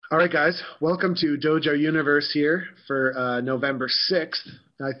All right, guys, welcome to Dojo Universe here for November 6th.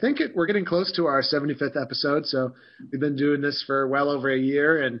 We're getting close to our 75th episode, so we've been doing this for well over a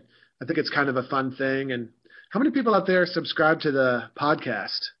year, and I think it's kind of a fun thing. And how many people out there subscribe to the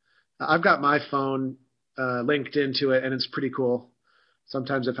podcast? I've got my phone linked into it, and it's pretty cool.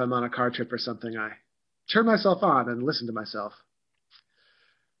 Sometimes if I'm on a car trip or something, I turn myself on and listen to myself.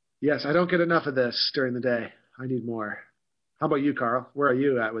 Yes, I don't get enough of this during the day. I need more. How about you, Carl? Where are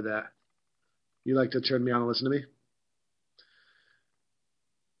you at with that? You like to turn me on and listen to me?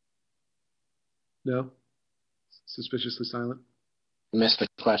 No? Suspiciously silent? Missed the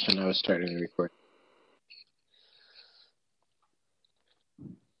question. I was starting to record.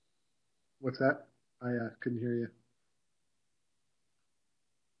 What's that? I couldn't hear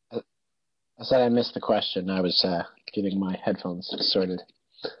you. I said I missed the question. I was getting my headphones sorted.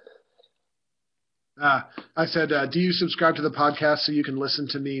 I said, do you subscribe to the podcast so you can listen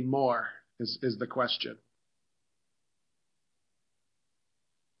to me more, is the question.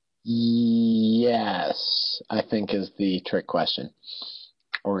 Yes, I think is the trick question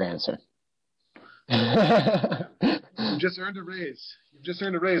or answer. You just earned a raise. You've just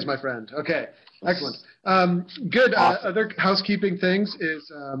earned a raise, my friend. Okay, excellent. Good. Awesome. Other housekeeping things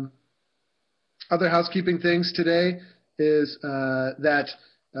today is that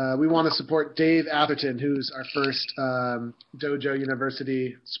we want to support Dave Atherton, who's our first Dojo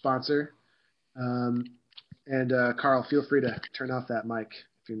University sponsor. And Carl, feel free to turn off that mic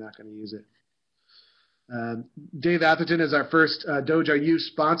if you're not going to use it. Dave Atherton is our first Dojo U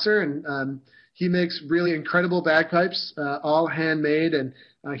sponsor, and he makes really incredible bagpipes, all handmade, and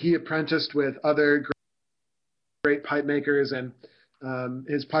he apprenticed with other great pipe makers, and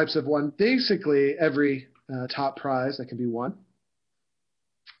his pipes have won basically every top prize that can be won.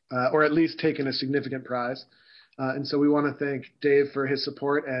 Or at least taken a significant prize. And so we want to thank Dave for his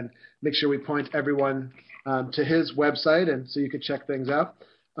support and make sure we point everyone to his website, and so you can check things out.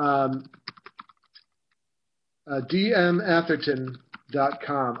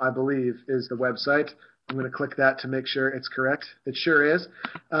 dmatherton.com, I believe, is the website. I'm going to click that to make sure it's correct. It sure is.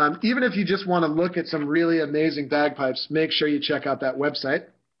 Even if you just want to look at some really amazing bagpipes, make sure you check out that website.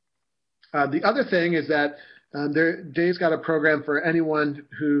 The other thing is that Dave's got a program for anyone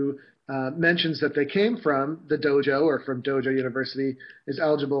who mentions that they came from the dojo or from Dojo University is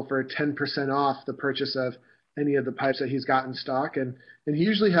eligible for 10% off the purchase of any of the pipes that he's got in stock. And he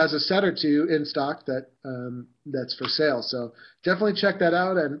usually has a set or two in stock that's for sale. So definitely check that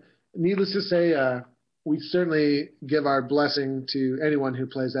out. And needless to say, we certainly give our blessing to anyone who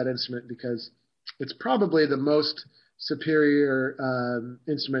plays that instrument because it's probably the most superior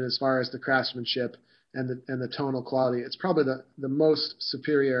instrument as far as the craftsmanship and the tonal quality. It's probably the most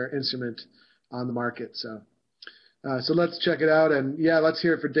superior instrument on the market. So let's check it out. And yeah, let's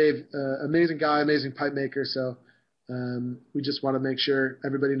hear it for Dave. Amazing guy, amazing pipe maker. So we just want to make sure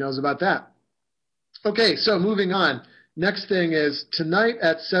everybody knows about that. Okay, so moving on. Next thing is tonight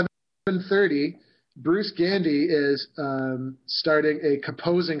at 7:30, Bruce Gandy is starting a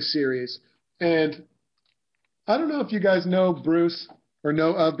composing series. And I don't know if you guys know Bruce or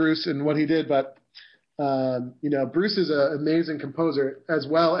know of Bruce and what he did, but Bruce is an amazing composer as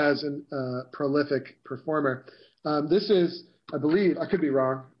well as a prolific performer. This is, I believe, I could be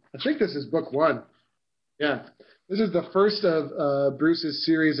wrong. I think this is book one. Yeah. This is the first of Bruce's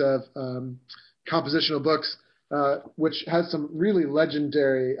series of compositional books, which has some really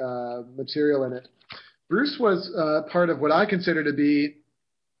legendary material in it. Bruce was part of what I consider to be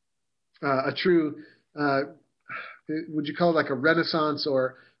a true, would you call it like a renaissance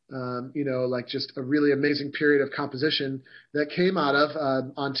or like just a really amazing period of composition that came out of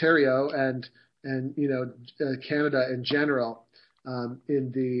Ontario and Canada in general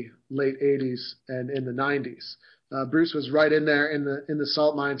in the late 80s and in the 90s. Bruce was right in there in the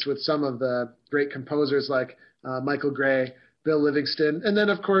salt mines with some of the great composers like Michael Gray, Bill Livingston, and then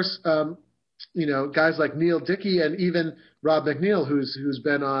of course guys like Neil Dickey and even Rob McNeil, who's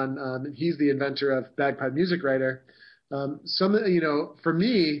been on. He's the inventor of Bagpipe Music Writer. For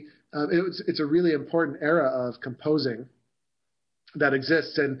me, it's a really important era of composing that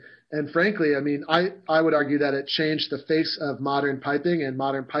exists, and frankly, I mean, I would argue that it changed the face of modern piping and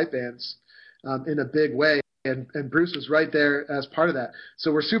modern pipe bands in a big way, and Bruce was right there as part of that.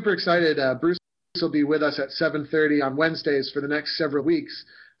 So we're super excited. Bruce will be with us at 7:30 on Wednesdays for the next several weeks,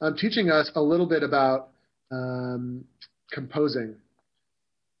 teaching us a little bit about composing.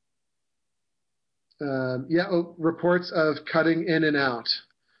 Reports of cutting in and out.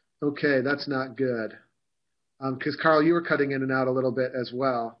 Okay, that's not good. Because Carl, you were cutting in and out a little bit as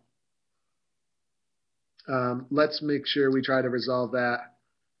well. Let's make sure we try to resolve that.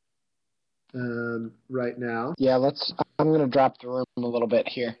 right now. Yeah, I'm going to drop the room a little bit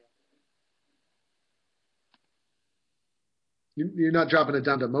here. You're not dropping it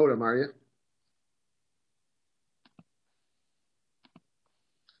down to modem, are you?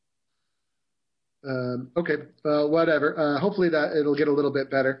 Okay, whatever. Hopefully that it'll get a little bit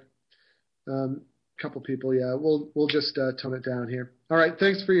better. Couple people, yeah. We'll just tone it down here. All right,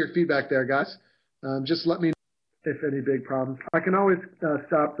 thanks for your feedback there, guys. Just let me know if any big problems. I can always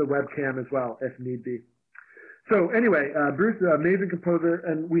stop the webcam as well if need be. So anyway, Bruce is an amazing composer,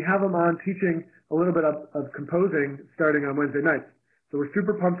 and we have him on teaching a little bit of composing starting on Wednesday nights. So we're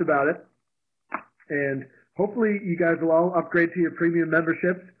super pumped about it, and hopefully you guys will all upgrade to your premium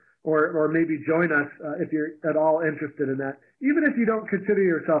memberships, or maybe join us if you're at all interested in that. Even if you don't consider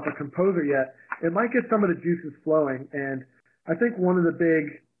yourself a composer yet, it might get some of the juices flowing. And I think one of the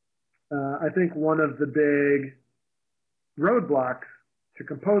big roadblocks to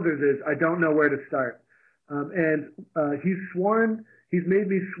composers is I don't know where to start. He's made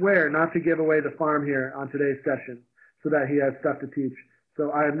me swear not to give away the farm here on today's session so that he has stuff to teach.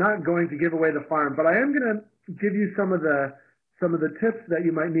 So I am not going to give away the farm, but I am going to give you some of the tips that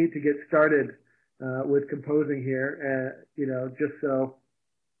you might need to get started with composing here. Just so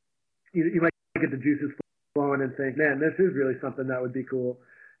you might get the juices flowing and think, man, this is really something that would be cool.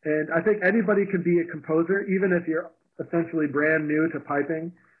 And I think anybody can be a composer, even if you're essentially brand new to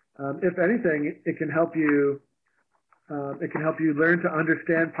piping. If anything, it can help you learn to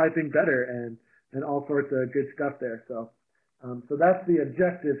understand piping better and all sorts of good stuff there. So that's the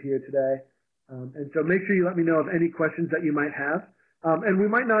objective here today. And so make sure you let me know of any questions that you might have. And we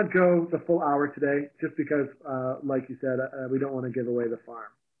might not go the full hour today just because, like you said, we don't want to give away the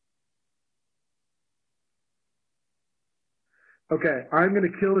farm. Okay, I'm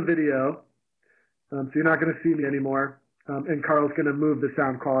going to kill the video, so you're not going to see me anymore. And Carl's going to move the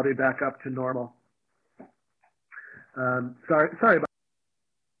sound quality back up to normal. Sorry about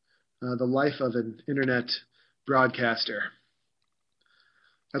the life of an internet broadcaster,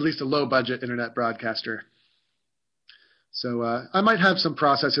 at least a low-budget internet broadcaster. So I might have some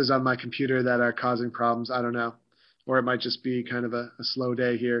processes on my computer that are causing problems. I don't know. Or it might just be kind of a slow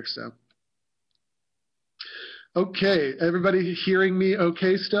day here. So, okay, everybody hearing me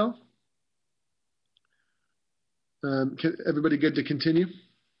okay still? Everybody good to continue?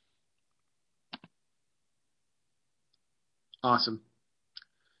 Awesome.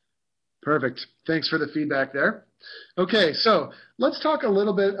 Perfect. Thanks for the feedback there. Okay, so let's talk a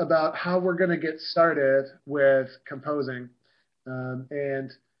little bit about how we're going to get started with composing.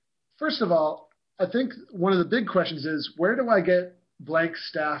 And first of all, I think one of the big questions is, where do I get blank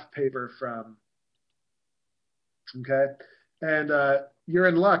staff paper from? Okay, and you're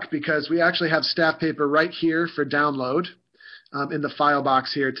in luck because we actually have staff paper right here for download in the file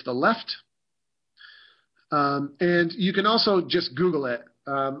box here to the left. And you can also just Google it.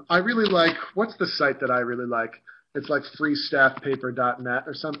 I really like, what's the site that I really like? It's like freestaffpaper.net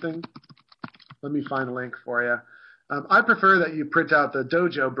or something. Let me find a link for you. I prefer that you print out the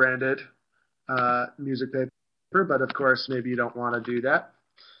Dojo branded music paper, but of course, maybe you don't want to do that.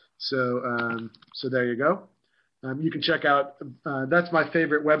 So there you go. You can check out, that's my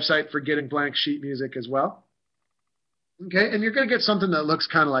favorite website for getting blank sheet music as well. Okay, and you're going to get something that looks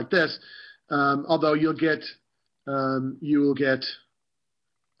kind of like this, although you will get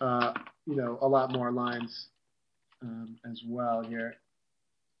a lot more lines as well here.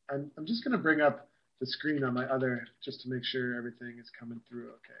 I'm just going to bring up the screen on my other, just to make sure everything is coming through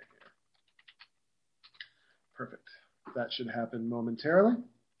okay here. Perfect. That should happen momentarily.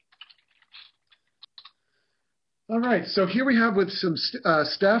 All right, so here we have with some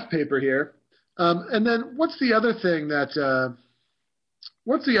staff paper here. And then what's the other thing that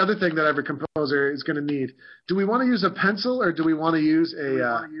every composer is going to need? Do we want to use a pencil, or do we want to use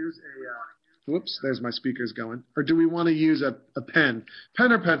whoops, there's my speakers going. Or do we want to use a pen?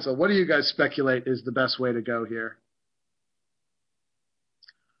 Pen or pencil? What do you guys speculate is the best way to go here?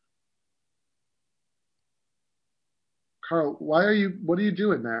 Carl, what are you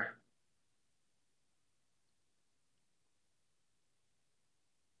doing there?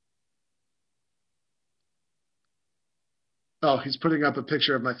 Oh, he's putting up a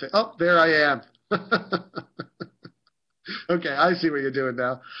picture of my face. Oh, there I am. Okay, I see what you're doing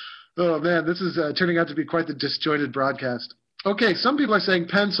now. Oh, man, this is turning out to be quite the disjointed broadcast. Okay, some people are saying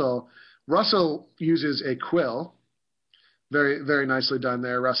pencil. Russell uses a quill. Very, very nicely done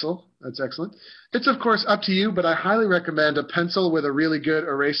there, Russell. That's excellent. It's, of course, up to you, but I highly recommend a pencil with a really good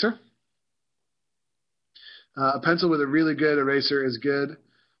eraser. A pencil with a really good eraser is good.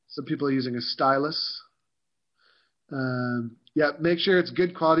 Some people are using a stylus. Yeah, make sure it's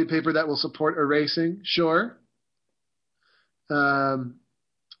good quality paper that will support erasing. Sure.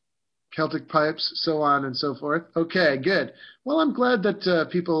 Celtic pipes, so on and so forth. Okay, good. Well, I'm glad that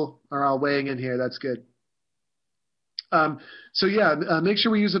people are all weighing in here. That's good. So yeah, make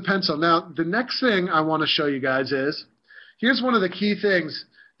sure we use a pencil. Now, the next thing I want to show you guys is, here's one of the key things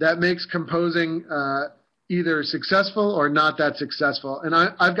that makes composing either successful or not that successful. And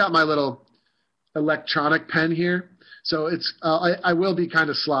I've got my little electronic pen here, so it's I will be kind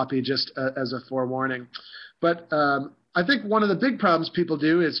of sloppy, just as a forewarning. But I think one of the big problems people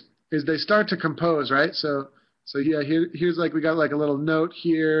do is they start to compose, right? So yeah, here's like, we got like a little note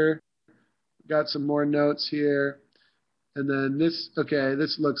here, got some more notes here, and then this. Okay,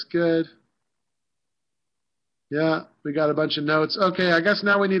 this looks good. Yeah, we got a bunch of notes. Okay, I guess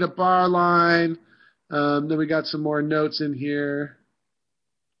now we need a bar line. Then we got some more notes in here.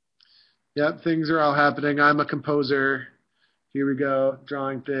 Yep, things are all happening. I'm a composer. Here we go,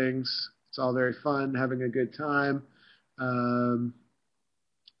 drawing things. It's all very fun, having a good time.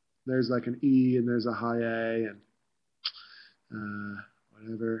 There's like an E, and there's a high A, and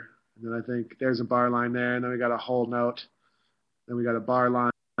whatever. And then I think there's a bar line there, and then we got a whole note. Then we got a bar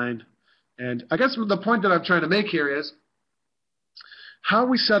line. And I guess the point that I'm trying to make here is how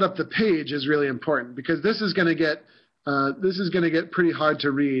we set up the page is really important, because this is going to get pretty hard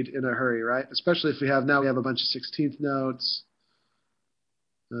to read in a hurry, right? Especially if we have a bunch of 16th notes.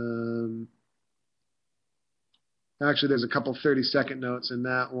 Actually, there's a couple 30-second notes in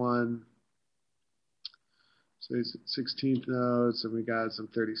that one. So there's 16th notes, and we got some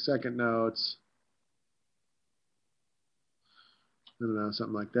 30-second notes. I don't know,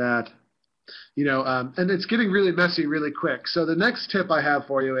 something like that. And it's getting really messy really quick. So the next tip I have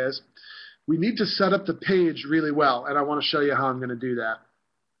for you is we need to set up the page really well, and I want to show you how I'm going to do that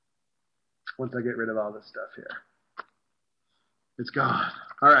once I get rid of all this stuff here. It's gone.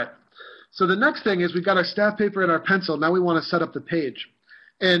 All right. So the next thing is we've got our staff paper and our pencil. Now we want to set up the page.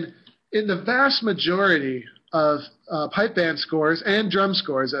 And in the vast majority of pipe band scores and drum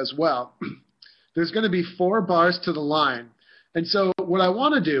scores as well, there's going to be 4 bars to the line. And so what I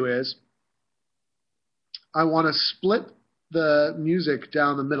want to do is I want to split the music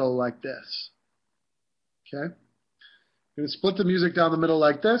down the middle like this. Okay? I'm going to split the music down the middle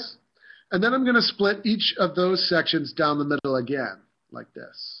like this. And then I'm going to split each of those sections down the middle again like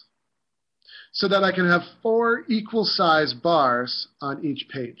this, so that I can have 4 equal size bars on each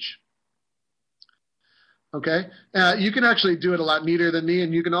page. Okay? You can actually do it a lot neater than me,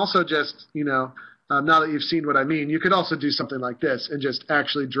 and you can also just, now that you've seen what I mean, you could also do something like this and just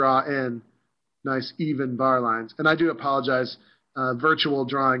actually draw in nice even bar lines. And I do apologize, virtual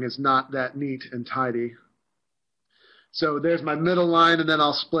drawing is not that neat and tidy. So there's my middle line, and then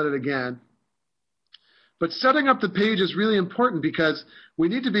I'll split it again. But setting up the page is really important, because we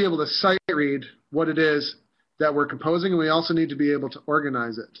need to be able to sight read what it is that we're composing, and we also need to be able to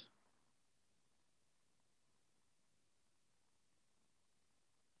organize it.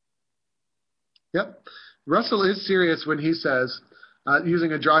 Yep. Russell is serious when he says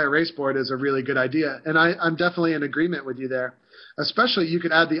using a dry erase board is a really good idea. And I'm definitely in agreement with you there. Especially, you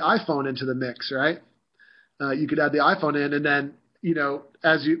could add the iPhone into the mix, right? You could add the iPhone in, and then,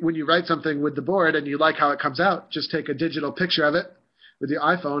 when you write something with the board and you like how it comes out, just take a digital picture of it with your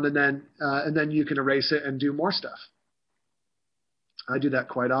iPhone, and then you can erase it and do more stuff. I do that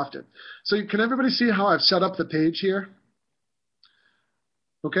quite often. So can everybody see how I've set up the page here?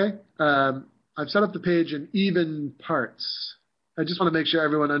 Okay. I've set up the page in even parts. I just want to make sure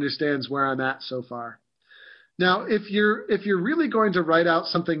everyone understands where I'm at so far. Now, if you're really going to write out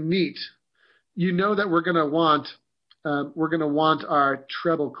something neat, you know that we're going to want our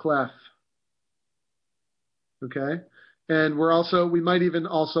treble clef. Okay, and we might even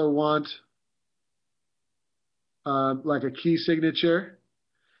also want like a key signature,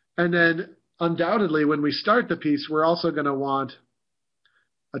 and then undoubtedly when we start the piece, we're also going to want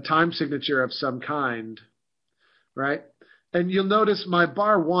a time signature of some kind, right? And you'll notice my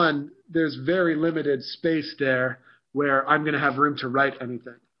bar 1, there's very limited space there where I'm going to have room to write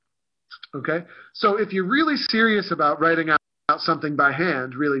anything. Okay? So if you're really serious about writing out something by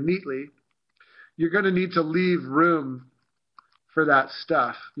hand really neatly, you're going to need to leave room for that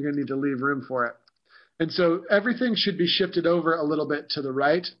stuff. You're going to need to leave room for it. And so everything should be shifted over a little bit to the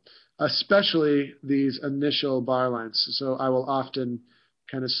right, especially these initial bar lines. So I will often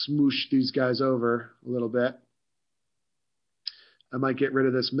kind of smoosh these guys over a little bit. I might get rid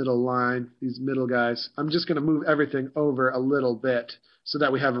of this middle line, these middle guys. I'm just going to move everything over a little bit so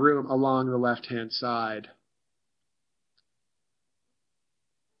that we have room along the left-hand side.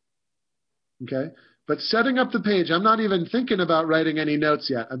 Okay? But setting up the page, I'm not even thinking about writing any notes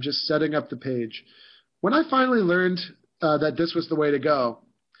yet. I'm just setting up the page. When I finally learned that this was the way to go,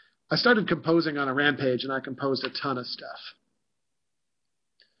 I started composing on a rampage, and I composed a ton of stuff.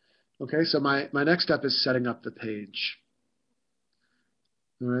 Okay, so my next step is setting up the page.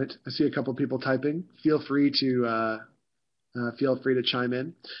 All right, I see a couple people typing. Feel free to chime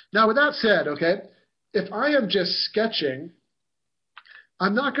in. Now, with that said, okay, if I am just sketching,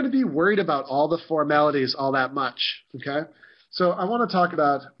 I'm not going to be worried about all the formalities all that much. Okay, so I want to talk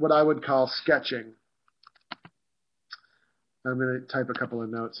about what I would call sketching. I'm going to type a couple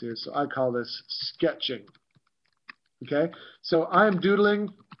of notes here. So I call this sketching. Okay, so I am doodling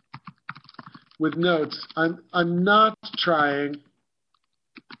with notes. I'm not trying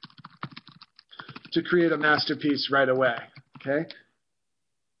to create a masterpiece right away. Okay.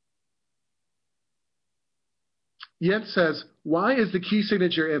 Jens says, why is the key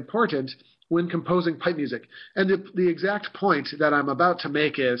signature important when composing pipe music? And the exact point that I'm about to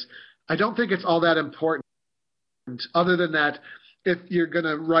make is, I don't think it's all that important. Other than that, if you're going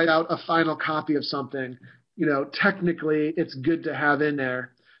to write out a final copy of something, you know, technically it's good to have in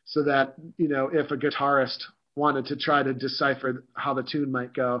there so that, you know, if a guitarist wanted to try to decipher how the tune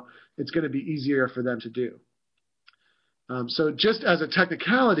might go, it's going to be easier for them to do. So just as a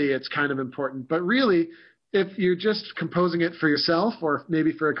technicality, it's kind of important. But really, if you're just composing it for yourself or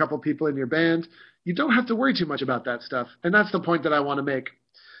maybe for a couple people in your band, you don't have to worry too much about that stuff. And that's the point that I want to make,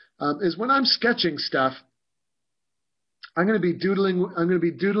 is when I'm sketching stuff, I'm going to be doodling, I'm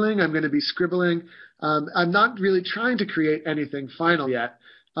going to be scribbling. I'm not really trying to create anything final yet.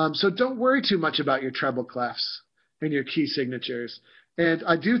 So don't worry too much about your treble clefs and your key signatures. And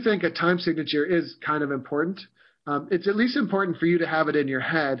I do think a time signature is kind of important. It's at least important for you to have it in your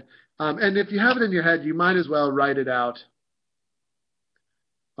head. And if you have it in your head, you might as well write it out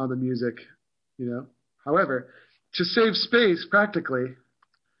on the music, you know. However, to save space practically,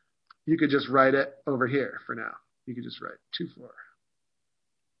 you could just write it over here for now. You could just write 2/4,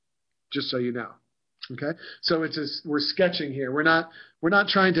 just so you know. Okay, so it's we're sketching here. We're not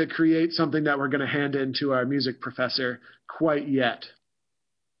trying to create something that we're going to hand in to our music professor quite yet.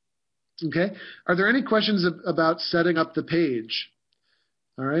 Okay, are there any questions about setting up the page?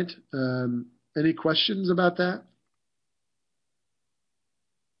 All right, any questions about that?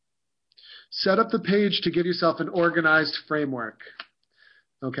 Set up the page to give yourself an organized framework.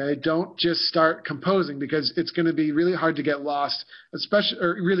 Okay, don't just start composing because it's going to be really hard to get lost,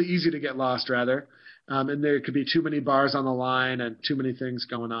 or really easy to get lost rather. And there could be too many bars on the line and too many things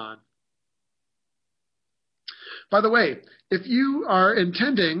going on. By the way, if you are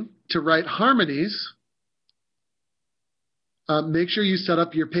intending to write harmonies, make sure you set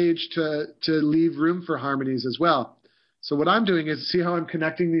up your page to leave room for harmonies as well. So what I'm doing is, see how I'm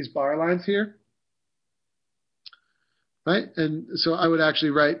connecting these bar lines here? Right? And so I would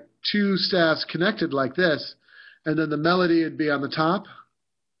actually write two staffs connected like this, and then the melody would be on the top,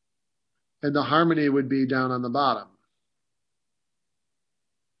 and the harmony would be down on the bottom.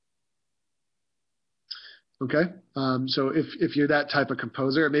 Okay? So if you're that type of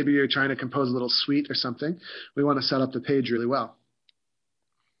composer, or maybe you're trying to compose a little suite or something, we want to set up the page really well.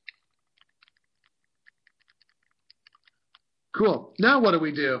 Cool. Now what do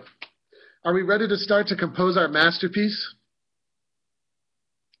we do? Are we ready to start to compose our masterpiece?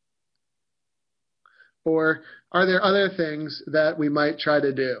 Or are there other things that we might try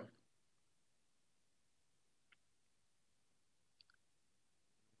to do?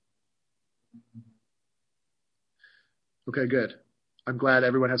 Okay, good. I'm glad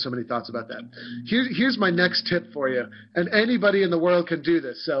everyone has so many thoughts about that. Here's my next tip for you. And anybody in the world can do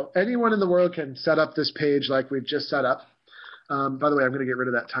this. So anyone in the world can set up this page like we've just set up. By the way, I'm going to get rid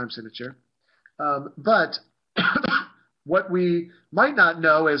of that time signature. But what we might not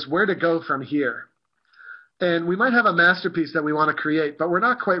know is where to go from here. And we might have a masterpiece that we want to create, but we're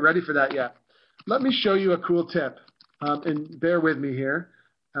not quite ready for that yet. Let me show you a cool tip. And bear with me here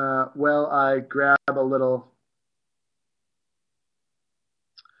while I grab a little...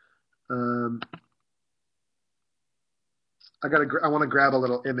 I want to grab a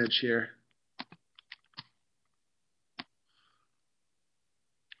little image here.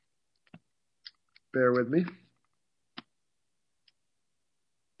 Bear with me.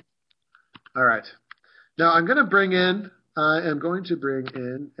 All right. Now I'm going to bring in a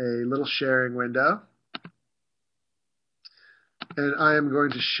little sharing window. And I am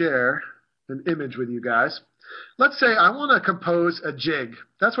going to share an image with you guys. Let's say I want to compose a jig.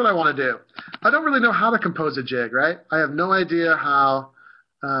 That's what I want to do. I don't really know how to compose a jig, right? I have no idea how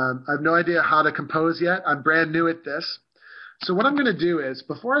to compose yet. I'm brand new at this. So what I'm going to do is,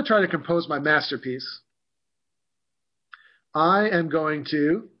 before I try to compose my masterpiece, I am going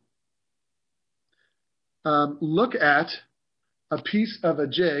to look at a piece of a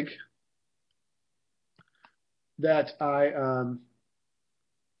jig that I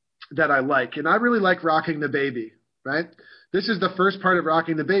like, and I really like Rocking the Baby, right? This is the first part of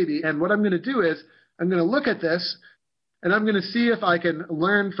Rocking the Baby, and what I'm going to do is I'm going to look at this, and I'm going to see if I can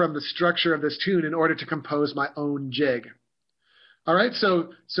learn from the structure of this tune in order to compose my own jig. All right, so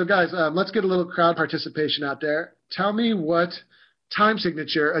guys, let's get a little crowd participation out there. Tell me what time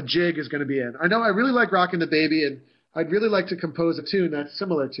signature a jig is going to be in. I know I really like Rocking the Baby, and I'd really like to compose a tune that's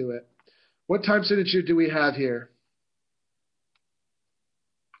similar to it. What time signature do we have here?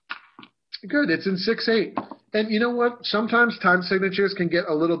 Good, it's in 6/8. And you know what? Sometimes time signatures can get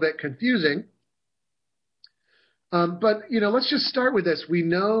a little bit confusing. But let's just start with this. We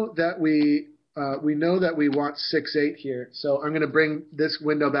know that we want 6/8 here. So I'm going to bring this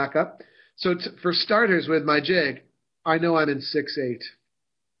window back up. So for starters, with my jig, I know I'm in 6/8.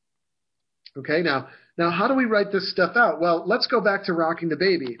 Okay, now how do we write this stuff out? Well, let's go back to Rocking the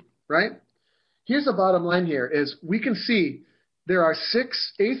Baby, right? Here's the bottom line here is we can see there are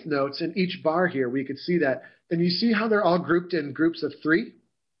 6/8 notes in each bar here. We could see that. And you see how they're all grouped in groups of 3?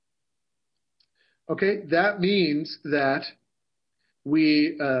 Okay, that means that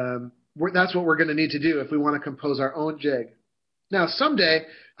that's what we're going to need to do if we want to compose our own jig. Now, someday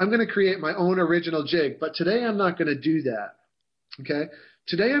I'm going to create my own original jig, but today I'm not going to do that. Okay,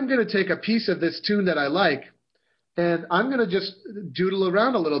 today I'm going to take a piece of this tune that I like, and I'm going to just doodle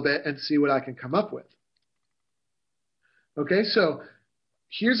around a little bit and see what I can come up with. Okay, so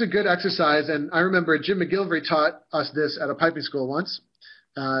here's a good exercise, and I remember Jim McGilvery taught us this at a piping school once,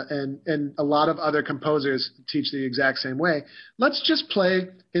 and a lot of other composers teach the exact same way. Let's just play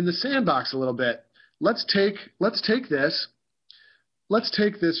in the sandbox a little bit. Let's take this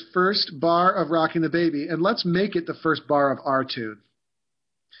first bar of Rocking the Baby, and let's make it the first bar of our tune.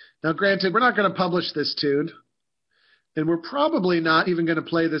 Now, granted, we're not going to publish this tune, and we're probably not even going to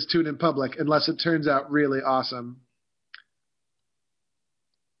play this tune in public unless it turns out really awesome.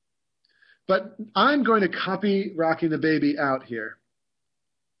 But I'm going to copy Rocking the Baby out here.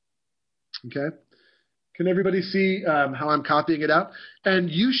 Okay? Can everybody see how I'm copying it out? And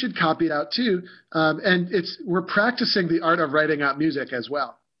you should copy it out too. And we're practicing the art of writing out music as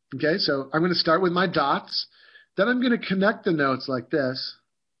well. Okay? So I'm going to start with my dots. Then I'm going to connect the notes like this,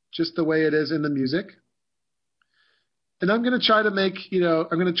 just the way it is in the music. And I'm going to try to I'm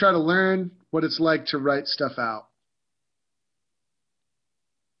going to try to learn what it's like to write stuff out.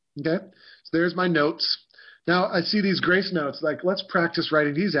 Okay? So there's my notes. Now I see these grace notes, like let's practice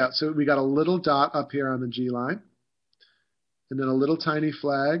writing these out. So we got a little dot up here on the G line, and then a little tiny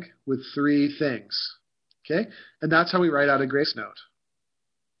flag with 3 things. Okay? And that's how we write out a grace note.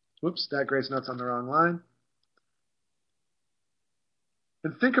 Whoops, that grace note's on the wrong line.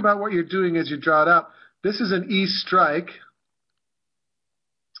 And think about what you're doing as you draw it out. This is an E strike.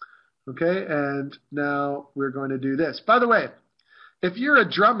 Okay, and now we're going to do this. By the way, if you're a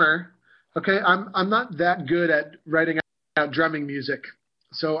drummer, okay, I'm not that good at writing out drumming music,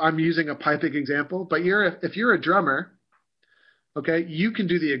 so I'm using a piping example. But if you're a drummer, okay, you can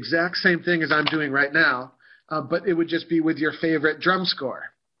do the exact same thing as I'm doing right now, but it would just be with your favorite drum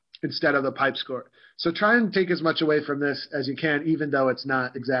score instead of the pipe score. So try and take as much away from this as you can, even though it's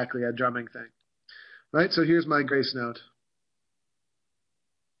not exactly a drumming thing. Right, so here's my grace note.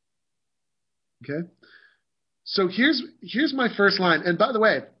 Okay. So here's my first line. And by the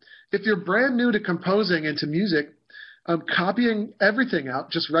way, if you're brand new to composing and to music, copying everything out,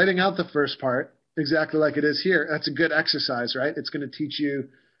 just writing out the first part exactly like it is here, that's a good exercise, right? It's going to teach you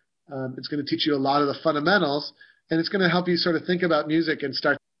a lot of the fundamentals, and it's going to help you sort of think about music and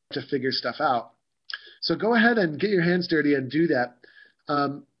start to figure stuff out. So go ahead and get your hands dirty and do that.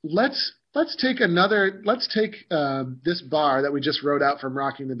 Let's take this bar that we just wrote out from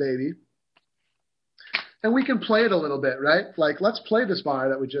Rocking the Baby. And we can play it a little bit, right? Like, let's play this bar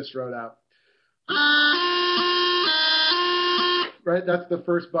that we just wrote out. Right? That's the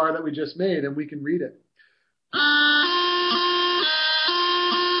first bar that we just made, and we can read it.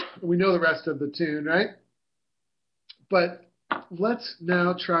 We know the rest of the tune, right? But let's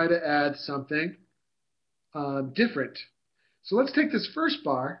now try to add something different. So let's take this first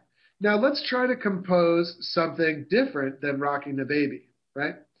bar. Now let's try to compose something different than Rocking the Baby,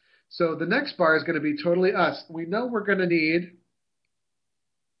 right? So the next bar is going to be totally us. We know we're going to need,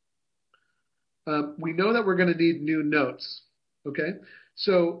 new notes, okay?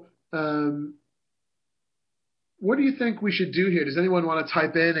 So what do you think we should do here? Does anyone want to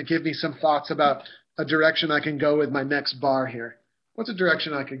type in and give me some thoughts about a direction I can go with my next bar here? What's a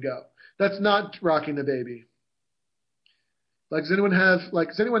direction I could go? That's not rocking the baby. Like, does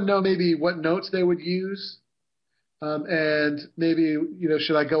anyone know maybe what notes they would use? And maybe,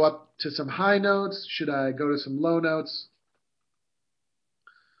 should I go up to some high notes? Should I go to some low notes?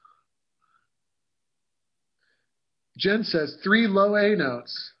 Jen says 3 low A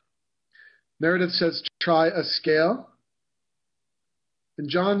notes. Meredith says try a scale. And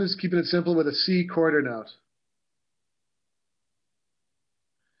John is keeping it simple with a C quarter note.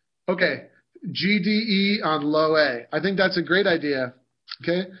 Okay, G, D, E on low A. I think that's a great idea.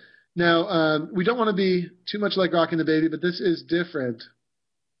 Okay, now we don't want to be too much like Rocking the Baby, but this is different.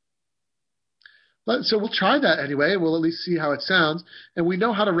 So we'll try that anyway. We'll at least see how it sounds. And we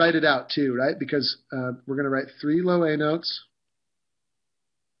know how to write it out too, right? Because we're going to write 3 low A notes.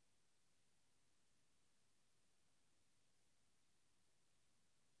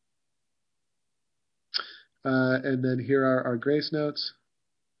 And then here are our grace notes.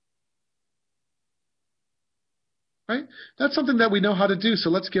 Right? That's something that we know how to do, so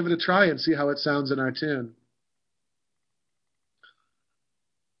let's give it a try and see how it sounds in our tune.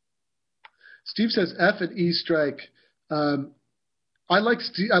 Steve says F and E strike. I like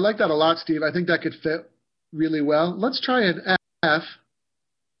that a lot, Steve. I think that could fit really well. Let's try an F,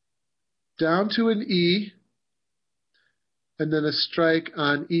 down to an E, and then a strike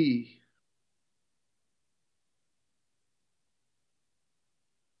on E.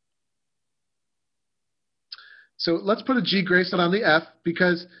 So let's put a G grace note on the F,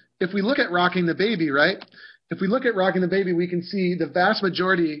 because if we look at Rocking the Baby, right? If we look at Rocking the Baby, we can see the vast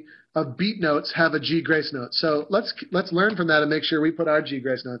majority of beat notes have a G grace note. So let's learn from that and make sure we put our G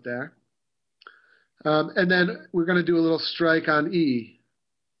grace note there. And then we're going to do a little strike on E,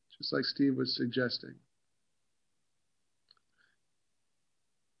 just like Steve was suggesting.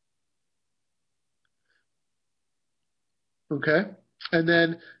 Okay. And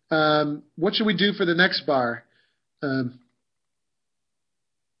then what should we do for the next bar?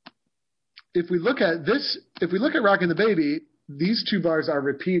 If we look at Rocking the Baby, these 2 bars are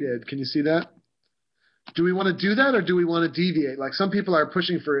repeated. Can you see that? Do we want to do that, or do we want to deviate? Like, some people are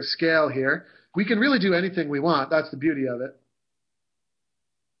pushing for a scale here. We can really do anything we want. That's the beauty of it.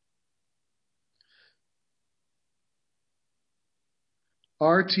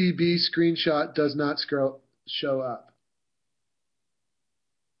 RTB screenshot does not show up.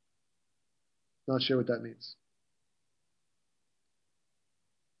 Not sure what that means.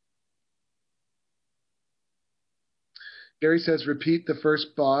 Gary says repeat the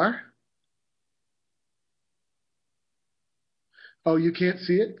first bar. Oh, you can't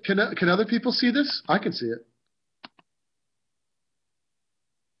see it? Can other people see this? I can see it.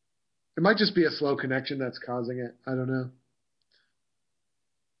 It might just be a slow connection that's causing it. I don't know.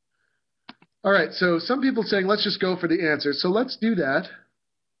 All right, so some people saying let's just go for the answer. So let's do that.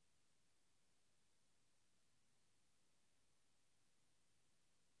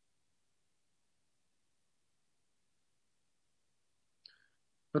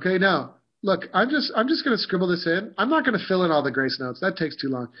 Okay, now, look, I'm just going to scribble this in. I'm not going to fill in all the grace notes. That takes too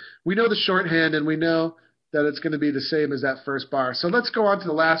long. We know the shorthand, and we know that it's going to be the same as that first bar. So let's go on to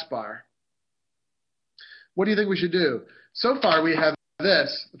the last bar. What do you think we should do? So far, we have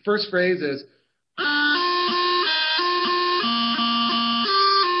this. The first phrase is,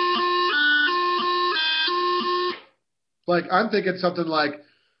 like, I'm thinking something like,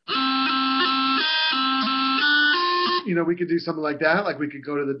 we could do something like that. Like, we could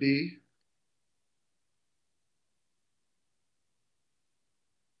go to the B.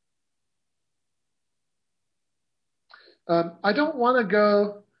 I don't want to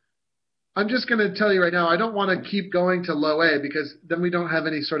go, I'm just going to tell you right now, I don't want to keep going to low A, because then we don't have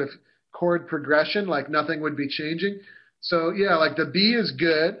any sort of chord progression, like nothing would be changing. So yeah, like the B is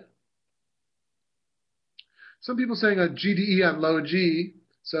good. Some people saying a G, D, E on low G.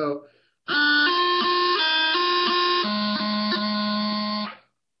 So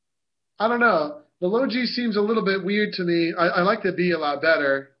I don't know. The low G seems a little bit weird to me. I like the B a lot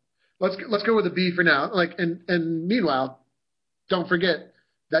better. Let's go with the B for now. Like, and meanwhile, don't forget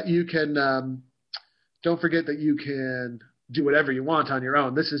that you can do whatever you want on your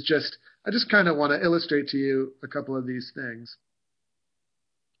own. This is just, I just kind of want to illustrate to you a couple of these things.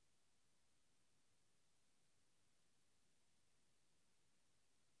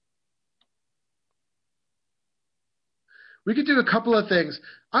 We could do a couple of things.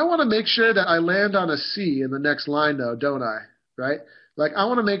 I want to make sure that I land on a C in the next line, though, don't I? Right? Like, I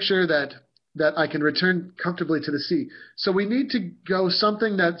want to make sure that I can return comfortably to the C. So we need to go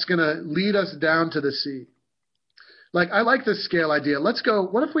something that's going to lead us down to the C. Like, I like this scale idea. Let's go,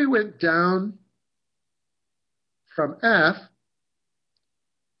 what if we went down from F,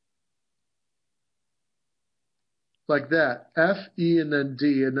 like that, F, E, and then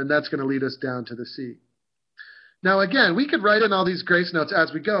D, and then that's going to lead us down to the C. Now, again, we could write in all these grace notes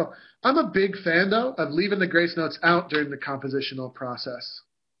as we go. I'm a big fan, though, of leaving the grace notes out during the compositional process.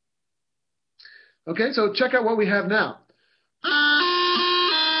 Okay, so check out what we have now.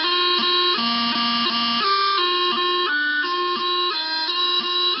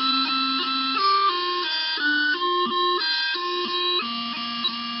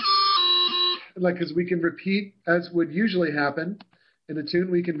 Like, because we can repeat, as would usually happen in a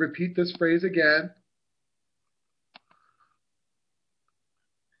tune, we can repeat this phrase again.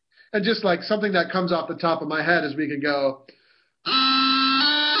 And just like something that comes off the top of my head is we can go.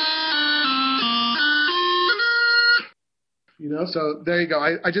 You know, so there you go.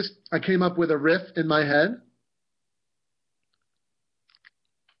 I came up with a riff in my head.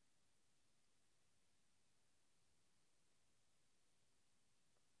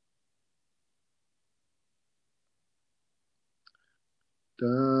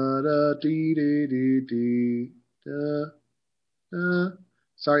 Da da dee dee dee dee da da.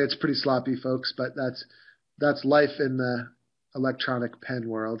 Sorry, it's pretty sloppy, folks, but that's life in the electronic pen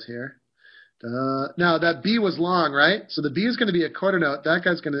world here. Now, that B was long, right? So the B is going to be a quarter note. That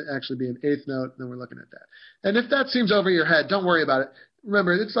guy's going to actually be an eighth note, and then we're looking at that. And if that seems over your head, don't worry about it.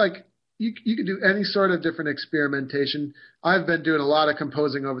 Remember, it's like you can do any sort of different experimentation. I've been doing a lot of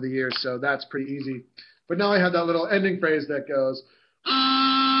composing over the years, so that's pretty easy. But now I have that little ending phrase that goes.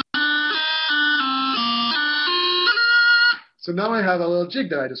 So now I have a little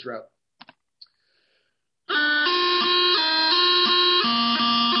jig that I just wrote.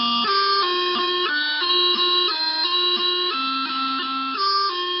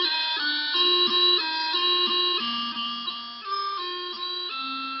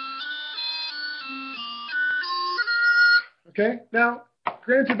 Okay, now,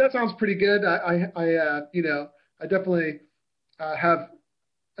 granted, that sounds pretty good. I definitely have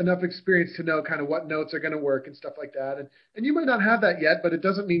enough experience to know kind of what notes are going to work and stuff like that. And you might not have that yet, but it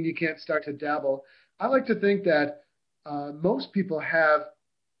doesn't mean you can't start to dabble. I like to think that most people have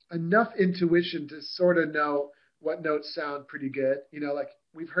enough intuition to sort of know what notes sound pretty good. You know, like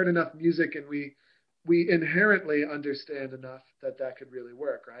we've heard enough music and we inherently understand enough that that could really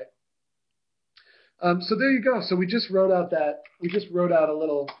work, right? So there you go. So we just wrote out a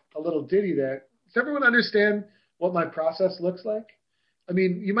little ditty there. Does everyone understand what my process looks like? I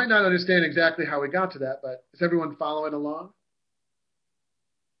mean, you might not understand exactly how we got to that, but is everyone following along?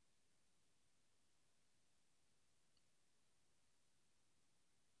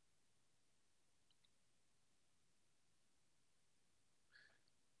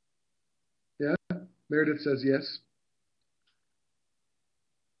 Yeah? Meredith says yes.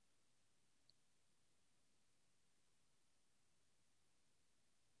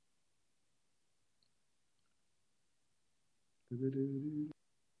 You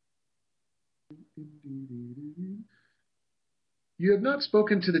have not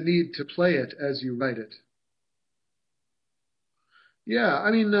spoken to the need to play it as you write it. Yeah,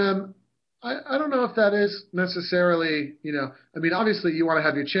 I mean, I don't know if that is necessarily, I mean, obviously you want to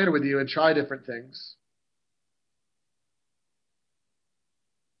have your chanter with you and try different things.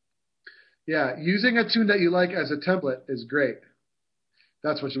 Yeah, using a tune that you like as a template is great.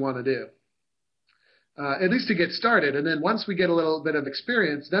 That's what you want to do. At least to get started. And then once we get a little bit of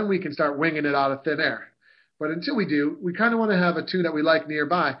experience, then we can start winging it out of thin air. But until we do, we kind of want to have a tune that we like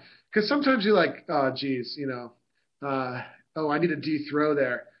nearby. Because sometimes you're like, oh, geez, I need a D throw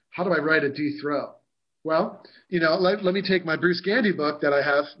there. How do I write a D throw? Well, let me take my Bruce Gandy book that I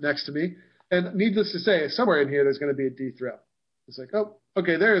have next to me. And needless to say, somewhere in here, there's going to be a D throw. It's like, oh,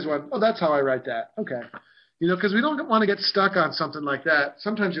 okay, there's one. Oh, that's how I write that. Okay. Because we don't want to get stuck on something like that.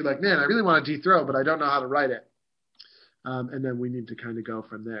 Sometimes you're like, man, I really want a D throw, but I don't know how to write it. And then we need to kind of go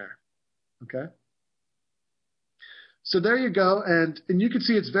from there. Okay? So there you go. And you can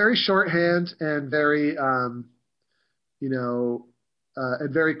see it's very shorthand and very, and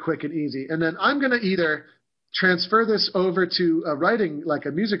very quick and easy. And then I'm going to either transfer this over to a writing, like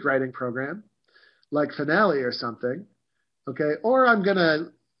a music writing program, like Finale or something. Okay? Or I'm going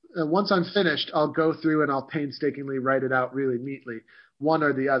to, once I'm finished, I'll go through and I'll painstakingly write it out really neatly, one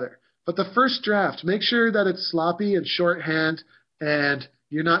or the other. But the first draft, make sure that it's sloppy and shorthand and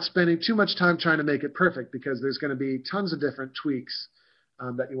you're not spending too much time trying to make it perfect because there's going to be tons of different tweaks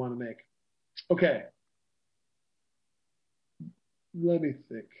that you want to make. Okay. Let me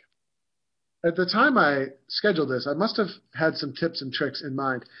think. At the time I scheduled this, I must have had some tips and tricks in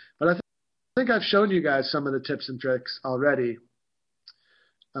mind, but I think I've shown you guys some of the tips and tricks already.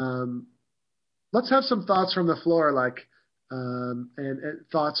 let's have some thoughts from the floor, like and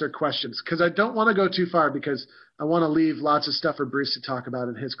thoughts or questions, because I don't want to go too far because I want to leave lots of stuff for Bruce to talk about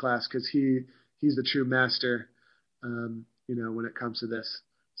in his class because he's the true master, when it comes to this.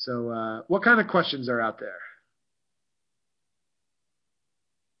 So what kind of questions are out there?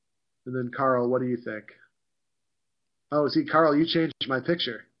 And then Carl, what do you think? Oh, see, Carl, you changed my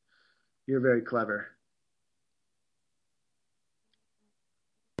picture. You're very clever.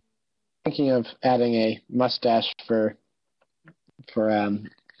 Thinking of adding a mustache for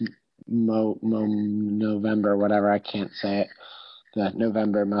November, whatever, I can't say it. The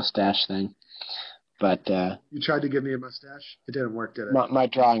November mustache thing. But you tried to give me a mustache? It didn't work, did it? My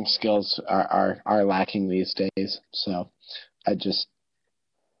drawing skills are lacking these days, so I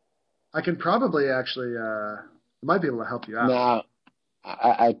can probably actually might be able to help you out. No,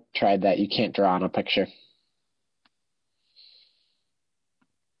 I tried that. You can't draw on a picture.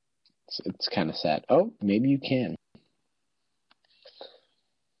 It's kind of sad. Oh, maybe you can.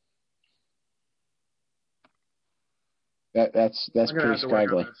 That's pretty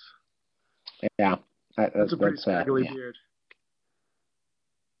scraggly. Yeah, that's a pretty scraggly beard.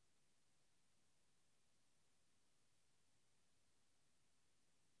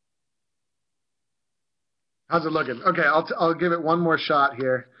 How's it looking? Okay, I'll give it one more shot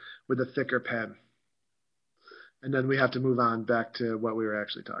here with a thicker pen. And then we have to move on back to what we were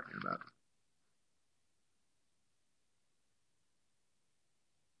actually talking about.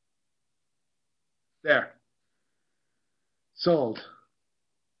 There. Sold.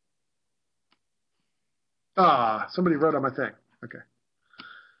 Somebody wrote on my thing. Okay.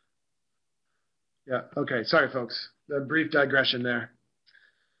 Yeah, okay. Sorry, folks. A brief digression there.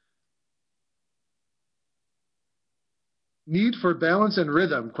 Need for balance and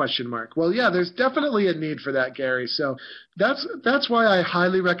rhythm, ? Well, yeah, there's definitely a need for that, Gary. So that's why I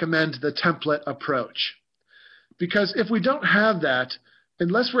highly recommend the template approach. Because if we don't have that,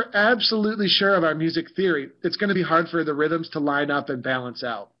 unless we're absolutely sure of our music theory, it's going to be hard for the rhythms to line up and balance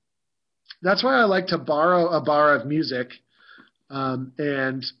out. That's why I like to borrow a bar of music and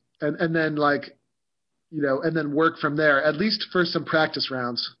then and then work from there, at least for some practice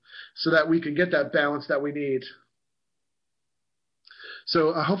rounds, so that we can get that balance that we need.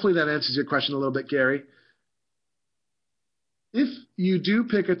 So hopefully that answers your question a little bit, Gary. If you do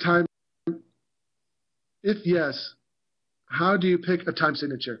pick a time, if yes, how do you pick a time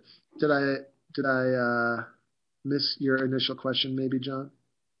signature? Did I miss your initial question, maybe, John?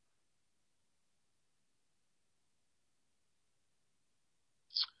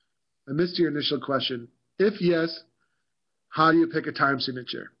 I missed your initial question. If yes, how do you pick a time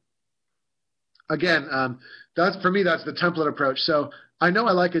signature? Again, for me, that's the template approach. So I know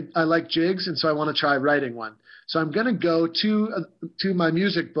I like jigs, and so I want to try writing one. So I'm going to go to my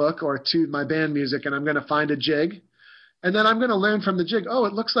music book or to my band music, and I'm going to find a jig, and then I'm going to learn from the jig. Oh,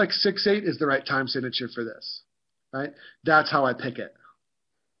 it looks like 6/8 is the right time signature for this, right? That's how I pick it.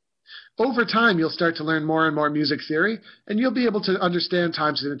 Over time, you'll start to learn more and more music theory, and you'll be able to understand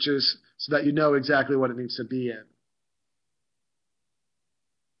time signatures so that you know exactly what it needs to be in.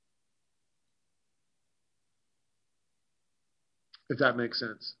 If that makes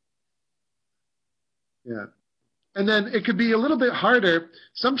sense. Yeah. And then it could be a little bit harder.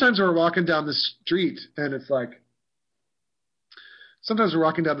 Sometimes we're walking down the street and it's like, sometimes we're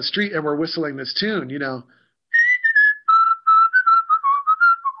walking down the street and we're whistling this tune, And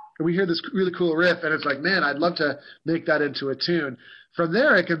we hear this really cool riff and it's like, man, I'd love to make that into a tune. From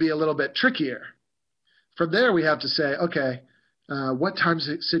there, it can be a little bit trickier. From there, we have to say, okay, what time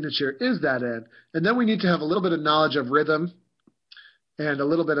signature is that in? And then we need to have a little bit of knowledge of rhythm and a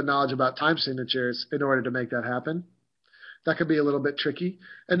little bit of knowledge about time signatures in order to make that happen. That could be a little bit tricky.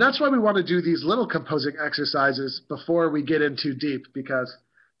 And that's why we want to do these little composing exercises before we get in too deep, because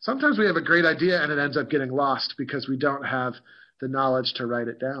sometimes we have a great idea and it ends up getting lost because we don't have the knowledge to write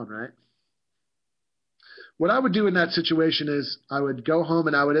it down, right? What I would do in that situation is I would go home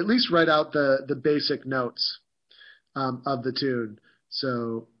and I would at least write out the basic notes of the tune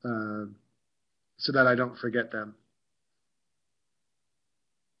so that I don't forget them.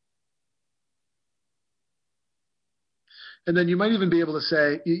 And then you might even be able to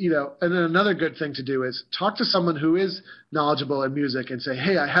say, and then another good thing to do is talk to someone who is knowledgeable in music and say,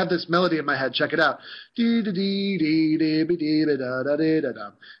 hey, I have this melody in my head. Check it out. And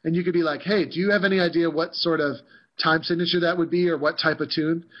you could be like, hey, do you have any idea what sort of time signature that would be or what type of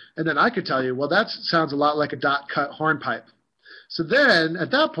tune? And then I could tell you, well, that sounds a lot like a dot cut hornpipe. So then at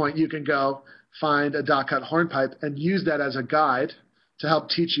that point, you can go find a dot cut hornpipe and use that as a guide to help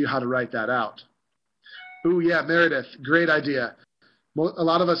teach you how to write that out. Ooh, yeah, Meredith, great idea. A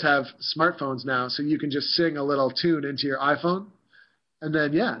lot of us have smartphones now, so you can just sing a little tune into your iPhone, and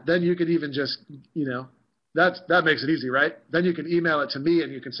then then you could even just that makes it easy, right? Then you can email it to me,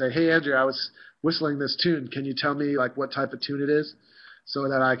 and you can say, "Hey Andrew, I was whistling this tune. Can you tell me like what type of tune it is, so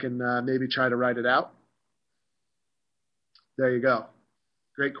that I can maybe try to write it out?" There you go.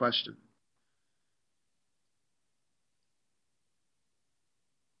 Great question.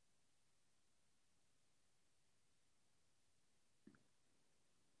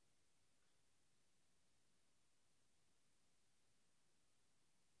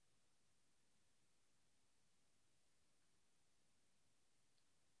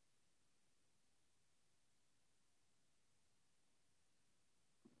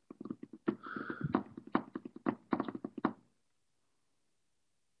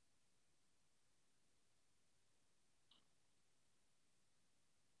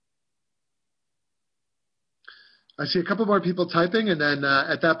 I see a couple more people typing, and then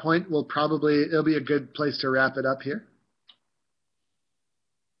at that point, it'll be a good place to wrap it up here.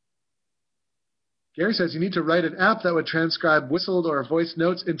 Gary says you need to write an app that would transcribe whistled or voice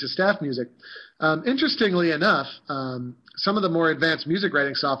notes into staff music. Interestingly enough, some of the more advanced music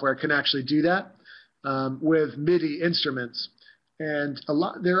writing software can actually do that with MIDI instruments. And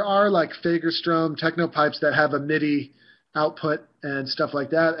there are like Fagerstrom techno pipes that have a MIDI output and stuff like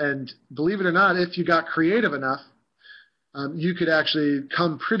that. And believe it or not, if you got creative enough, you could actually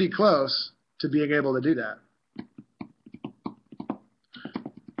come pretty close to being able to do that.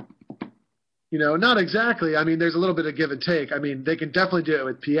 Not exactly. I mean, there's a little bit of give and take. I mean, they can definitely do it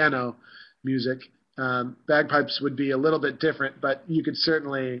with piano music. Bagpipes would be a little bit different, but you could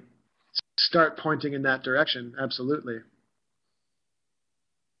certainly start pointing in that direction. Absolutely.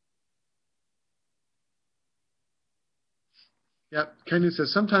 Yep. Kenyon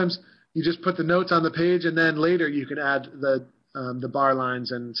says sometimes you just put the notes on the page, and then later you can add the bar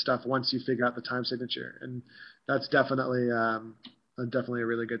lines and stuff once you figure out the time signature, and that's definitely a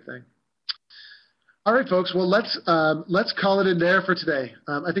really good thing. All right, folks. Well, let's call it in there for today.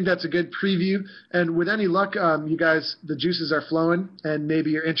 I think that's a good preview. And with any luck, you guys, the juices are flowing, and maybe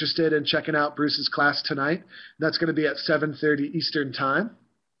you're interested in checking out Bruce's class tonight. That's going to be at 7:30 Eastern Time.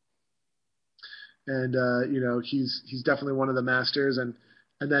 And he's definitely one of the masters. And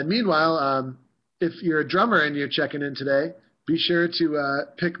then meanwhile, if you're a drummer and you're checking in today, be sure to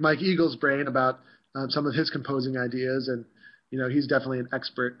pick Mike Eagle's brain about some of his composing ideas. And he's definitely an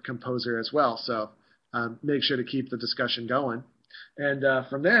expert composer as well. So. Make sure to keep the discussion going, and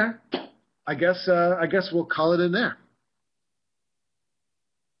from there, I guess we'll call it in there.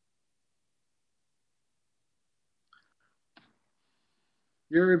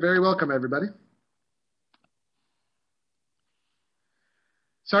 You're very welcome, everybody.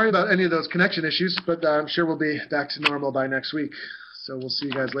 Sorry about any of those connection issues, but I'm sure we'll be back to normal by next week. So we'll see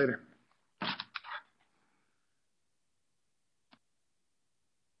you guys later.